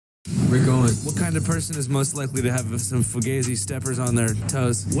We're going. What kind of person is most likely to have some fugazi steppers on their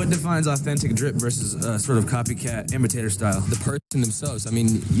toes? What defines authentic drip versus sort of copycat imitator style? The person themselves. I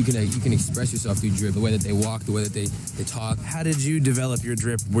mean, you can express yourself through drip, the way that they walk, the way that they talk. How did you develop your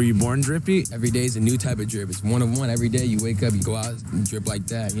drip? Were you born drippy? Every day is a new type of drip. It's one of one. Every day you wake up, you go out and drip like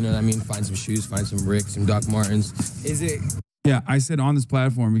that. You know what I mean? Find some shoes, find some Ricks, some Doc Martens. Is it... Yeah, I said on this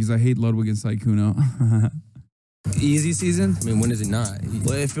platform because I hate Ludwig and Saikuno. Easy season? I mean, when is it not?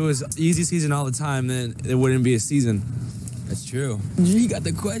 Well, if it was easy season all the time, then it wouldn't be a season. That's true. You got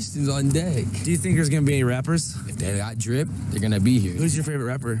the questions on deck. Do you think there's going to be any rappers? If they got drip, they're going to be here. Who's your favorite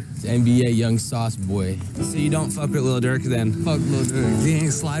rapper? It's NBA Young Sauce Boy. So you don't fuck with Lil Durk then? Fuck Lil Durk. He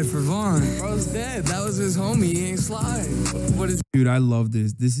ain't slide for Vaughn. Bro's dead. That was his homie. He ain't slide. What is... Dude, I love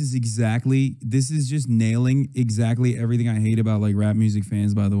this. This is just nailing exactly everything I hate about like rap music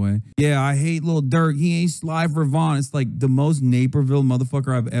fans, by the way. Yeah, I hate Lil Durk. He ain't slide for Vaughn. It's like the most Naperville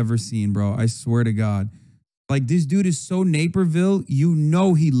motherfucker I've ever seen, bro. I swear to God. Like, this dude is so Naperville, you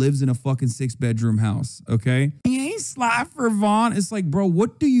know he lives in a fucking 6-bedroom house, okay? He ain't slide for Vaughn. It's like, bro,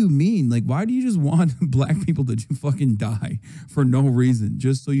 what do you mean? Like, why do you just want black people to fucking die for no reason?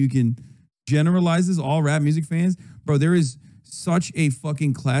 Just so you can generalize this, all rap music fans? Bro, there is such a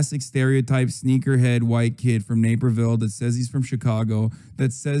fucking classic stereotype sneakerhead white kid from Naperville that says he's from Chicago,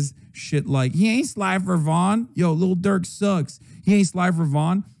 that says shit like, he ain't slide for Vaughn. Yo, Lil Durk sucks. He ain't slide for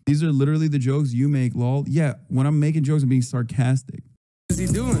Vaughn. These are literally the jokes you make, lol. Yeah, when I'm making jokes, I'm being sarcastic. What is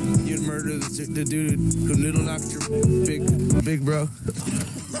he doing? You'd murder the dude who noodle knocked your big bro.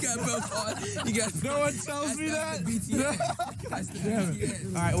 You got both on. You got... No one tells me that. That's the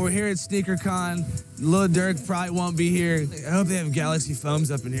BTS. All right, we're here at SneakerCon. Lil Durk probably won't be here. I hope they have Galaxy foams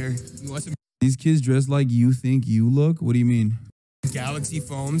up in here. You want some These kids dress like you think you look? What do you mean? Galaxy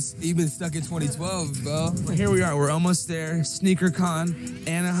foams? You've been stuck in 2012, bro. Here we are. We're almost there. SneakerCon,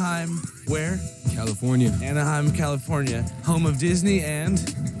 Anaheim. Where? California. Anaheim, California. Home of Disney and...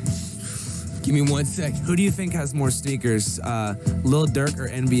 Give me 1 second. Who do you think has more sneakers, Lil Durk or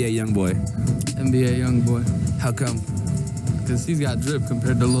NBA Youngboy? NBA Youngboy. How come? Because he's got drip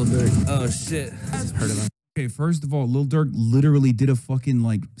compared to Lil Durk. Oh, shit. Heard of him. Okay, first of all, Lil Durk literally did a fucking,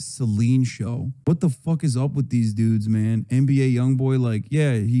 like, Celine show. What the fuck is up with these dudes, man? NBA Youngboy, like,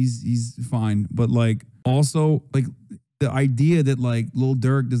 yeah, he's fine. But, like, also, like, the idea that, like, Lil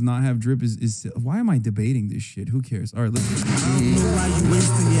Durk does not have drip is why am I debating this shit? Who cares? All right, let's go. I don't know why you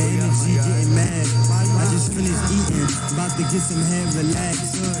wasting your energy getting mad. I just finished eating, about to get some head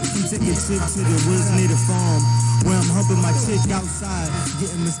relaxed. Come take a trip to the woods near the farm, where I'm humping my chick outside,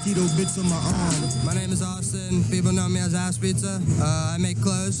 getting mosquito bits on my arm. My name is Austin. People know me as Ass Pizza. I make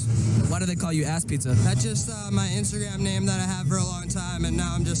clothes. Why do they call you Ass Pizza? That's just my Instagram name that I have for a long time, and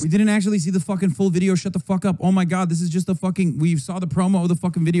now I'm just... We didn't actually see the fucking full video. Shut the fuck up. Oh my God, this is just the fucking... We saw the promo of the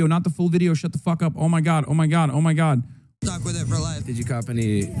fucking video, not the full video. Shut the fuck up. Oh my God, oh my God, oh my God. stuck with it for life. Did you cop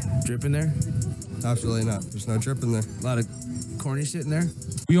any drip in there? Absolutely not. There's no drip in there. A lot of corny shit in there?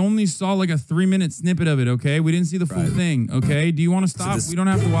 We only saw like a 3-minute snippet of it, okay? We didn't see the full thing, okay? Do you want to stop? We don't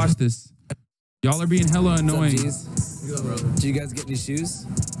have to watch this. Y'all are being hella annoying. Did you guys get any shoes?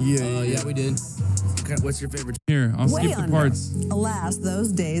 Yeah, we did. Okay, what's your favorite? Here, I'll skip the parts. Alas,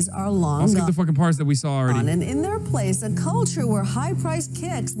 those days are long I'll skip gone. the fucking parts that we saw already. And in their place, a culture where high-priced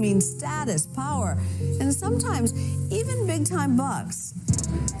kicks mean status, power, and sometimes even big-time bucks.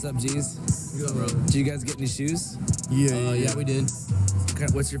 What's up, G's? Did you guys get any shoes? Yeah, we did. Okay,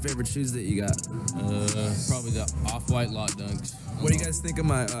 what's your favorite shoes that you got? Probably the Off-White Lot Dunks. What do you guys think of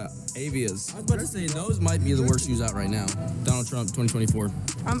my Avias? I was about to say, those might be the worst shoes out right now. Donald Trump, 2024.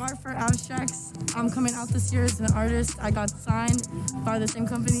 I'm Art for Abstracts. I'm coming out this year as an artist. I got signed by the same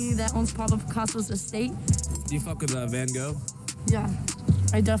company that owns Pablo Picasso's estate. Do you fuck with Van Gogh? Yeah,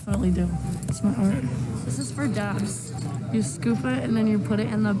 I definitely do. It's my art. This is for dabs. You scoop it and then you put it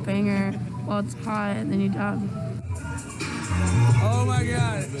in the banger while it's hot and then you dab. Oh my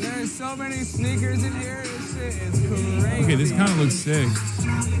God, there's so many sneakers in here. This shit is crazy. Okay, this kind of looks sick.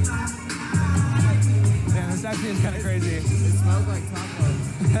 Man, this actually is kind of crazy. It smells like tacos.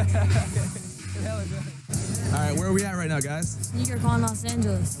 All right, where are we at right now, guys? SneakerCon Los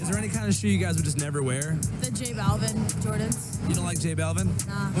Angeles. Is there any kind of shoe you guys would just never wear? The J Balvin Jordans. You don't like J Balvin?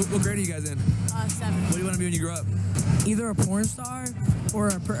 Nah. What grade are you guys in? 7. What do you want to be when you grow up? Either a porn star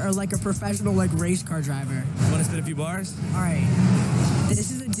or like a professional like race car driver. Want to spit a few bars? All right,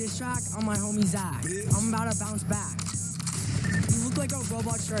 this is a diss track on my homie Zach. I'm about to bounce back. You look like a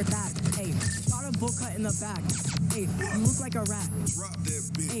robot shirt that. Hey, got a book cut in the back. Hey, you look like a rat. Drop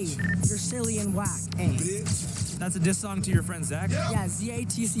that bitch. Hey, you're silly and whack. Hey. That's a diss song to your friend Zach? Yeah,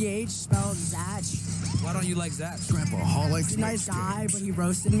 Z-A-T-C-H spelled Zach. Why don't you like Zach? He's a nice guy, but he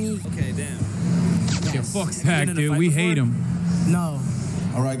roasted me. Okay, damn. Yeah, fuck Zach, dude. We hate him. No.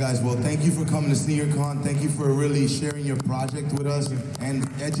 All right, guys. Well, thank you for coming to SneakerCon. Thank you for really sharing your project with us and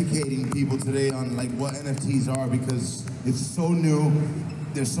educating people today on like what NFTs are, because it's so new.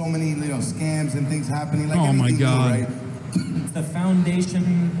 There's so many, scams and things happening. Like Oh my God. New, right? It's the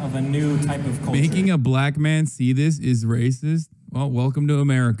foundation of a new type of culture. Making a black man see this is racist. Well, welcome to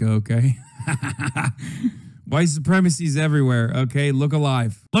America, okay? White supremacy is everywhere, okay? Look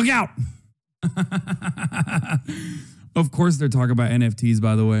alive. Look out! Of course they're talking about NFTs,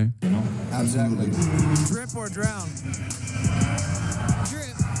 by the way. Absolutely. Drip or drown?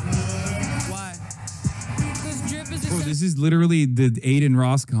 Drip. Why? Because drip is Bro, this is literally the Aiden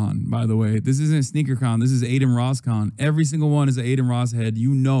Ross con, by the way. This isn't SneakerCon. This is Aiden Ross con. Every single one is an Aiden Ross head.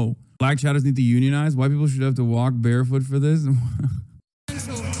 You know. Black shadows need to unionize. White people should have to walk barefoot for this.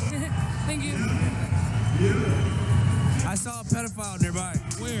 Thank you. I saw a pedophile nearby.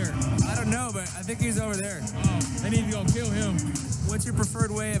 Where? I don't know, but I think he's over there. Oh, they need to go kill him. What's your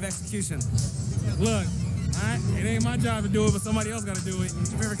preferred way of execution? Look, it ain't my job to do it, but somebody else got to do it.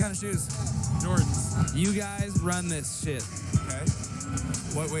 Your favorite kind of shoes? Jordans. You guys run this shit. Okay.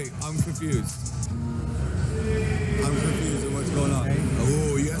 Wait, I'm confused. I'm confused at what's going on.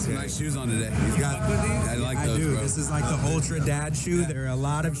 Oh, you got some nice shoes on today. I like those, do. bro. This is like the ultra dad shoe. There are a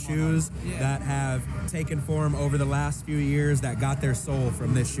lot of shoes that have taken form over the last few years that got their soul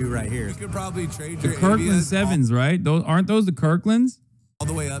from this shoe right here. You could probably trade The your Kirkland Avias 7s, right? Aren't those the Kirklands? all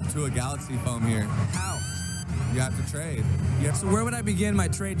the way up to a Galaxy foam here. How? You have to trade. So where would I begin my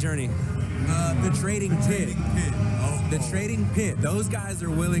trade journey? The trading pit. Oh. The trading pit. Those guys are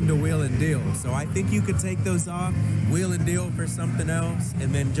willing to wheel and deal. So I think you could take those off, wheel and deal for something else,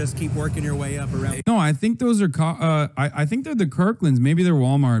 and then just keep working your way up around. No, I think those are. I think they're the Kirklands. Maybe they're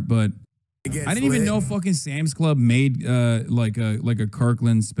Walmart, but I didn't even know fucking Sam's Club made like a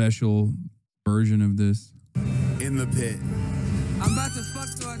Kirkland special version of this. In the pit. I'm about to fuck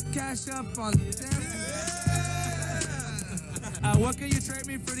so I cash up on what can you trade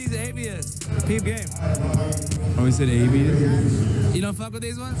me for these Avias? Peep game. Oh, he said Avias? You don't fuck with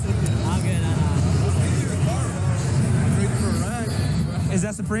these ones? I'll get Is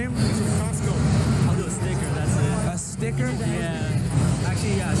that Supreme? I'll do a sticker, that's it. A sticker? Yeah.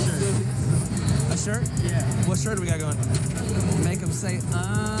 Actually, yeah, sure. A shirt? Yeah. What shirt do we got going? Make them say,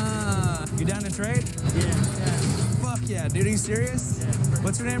 You down to trade? Yeah. Fuck yeah, dude. Are you serious? Yeah.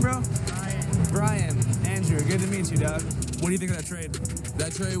 What's your name, bro? Brian. Andrew. Good to meet you, dog. What do you think of that trade?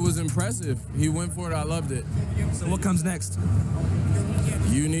 That trade was impressive. He went for it. I loved it. So what comes next?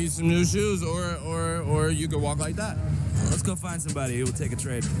 You need some new shoes, or you could walk like that. Let's go find somebody who will take a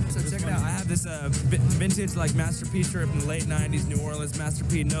trade. So check it out. I have this vintage like Master P shirt from the late 90s, New Orleans, Master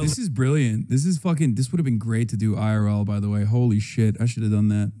P. No. This is brilliant. This would have been great to do IRL, by the way. Holy shit. I should have done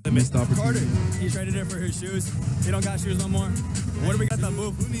that. Missed opportunity. Carter, he traded it for his shoes. He don't got shoes no more. What do we got at the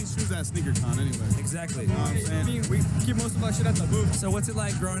booth? Who needs shoes at SneakerCon anyway? Exactly. You know what I'm saying? We keep most of our shit at the booth. So what's it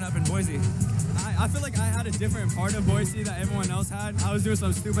like growing up in Boise? I feel like I had a different part of Boise that everyone else had. I was doing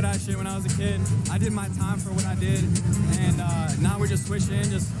some stupid ass shit when I was a kid. I did my time for what I did, and now we're just switching,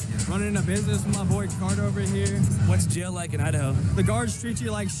 just running a business with my boy Carter over here. What's jail like in Idaho? The guards treat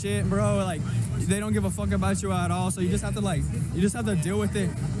you like shit, bro. Like they don't give a fuck about you at all. So you just have to deal with it.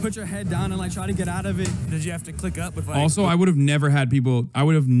 Put your head down and like try to get out of it. Did you have to click up with like? Also, I would have never had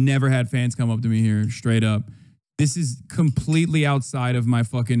fans come up to me here, straight up. This is completely outside of my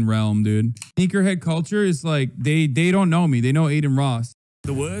fucking realm, dude. Sneakerhead culture is like, they don't know me. They know Aiden Ross.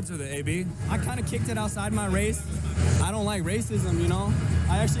 The Woods or the AB? I kind of kicked it outside my race. I don't like racism, you know?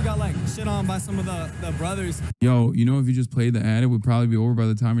 I actually got like shit on by some of the brothers. Yo, you know, if you just played the ad, it would probably be over by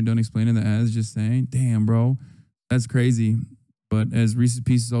the time you're done explaining the ads, just saying, damn, bro, that's crazy. But as Reese's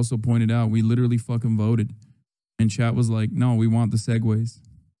Pieces also pointed out, we literally fucking voted. And chat was like, no, we want the segues.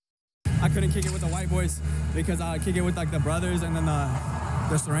 I couldn't kick it with the white boys because I kick it with like the brothers and then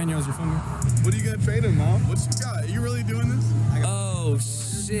the Serranos, you feel me? What are you gonna trade him, Mom? What you got? Are you really doing this? Oh,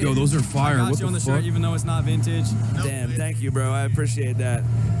 shit. Yo, those are fire. I got what you on the fuck? shirt even though it's not vintage. Damn, thank you, bro. I appreciate that.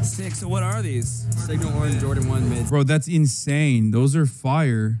 Sick. So what are these? Signal Orange Jordan 1 mids. Bro, that's insane. Those are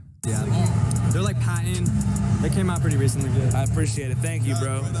fire. Yeah. They're like patent. They came out pretty recently. Good. I appreciate it. Thank you,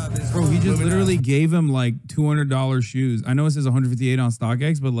 bro. Bro, he just literally gave him like $200 shoes. I know it says 158 on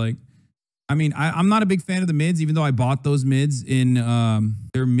StockX, but like, I mean, I'm not a big fan of the mids, even though I bought those mids in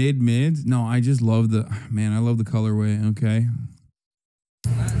their mids. No, I just love I love the colorway. Okay.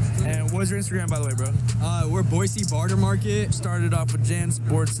 And what's your Instagram, by the way, bro? We're Boise Barter Market. Started off with Jan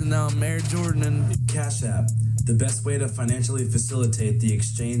Sports and now I'm Air Jordan and Cash App, the best way to financially facilitate the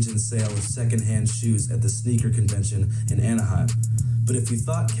exchange and sale of secondhand shoes at the sneaker convention in Anaheim. But if you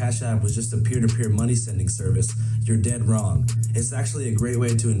thought Cash App was just a peer-to-peer money sending service, you're dead wrong. It's actually a great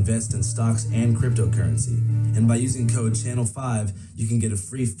way to invest in stocks and cryptocurrency. And by using code Channel5, you can get a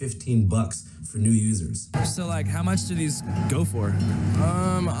free $15 for new users. So like, how much do these go for?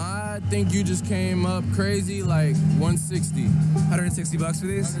 I think you just came up crazy, like 160. 160 bucks for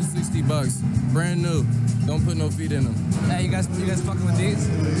these? 160 bucks, brand new. Don't put no feet in them. Hey, you guys fucking with these?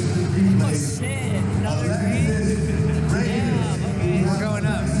 Oh shit, another green? Damn, okay. We're going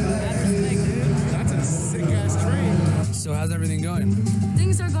up. That's sick, dude. That's a sick ass tree. So how's everything going?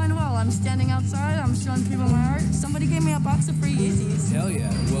 Things are going well. I'm standing outside. I'm showing people my art. Somebody gave me a box of free Yeezys. Hell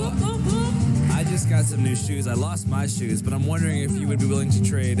yeah. Well, I just got some new shoes. I lost my shoes, but I'm wondering if you would be willing to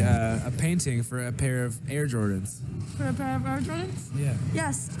trade a painting for a pair of Air Jordans. For a pair of Air Jordans? Yeah.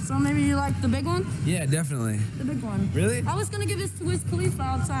 Yes. So maybe you like the big one? Yeah, definitely. The big one. Really? I was going to give this to Wiz Khalifa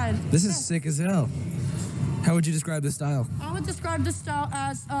outside. This is sick as hell. How would you describe this style? I would describe this style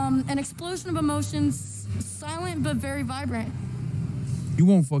as an explosion of emotions, silent but very vibrant. You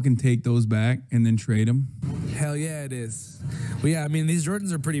won't fucking take those back and then trade them? Hell yeah, it is. Well, yeah, I mean, these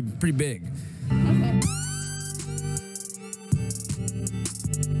Jordans are pretty big. Okay.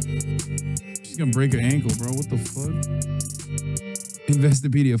 She's gonna break her ankle, bro. What the fuck?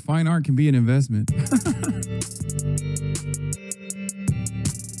 Investopedia. Fine art can be an investment.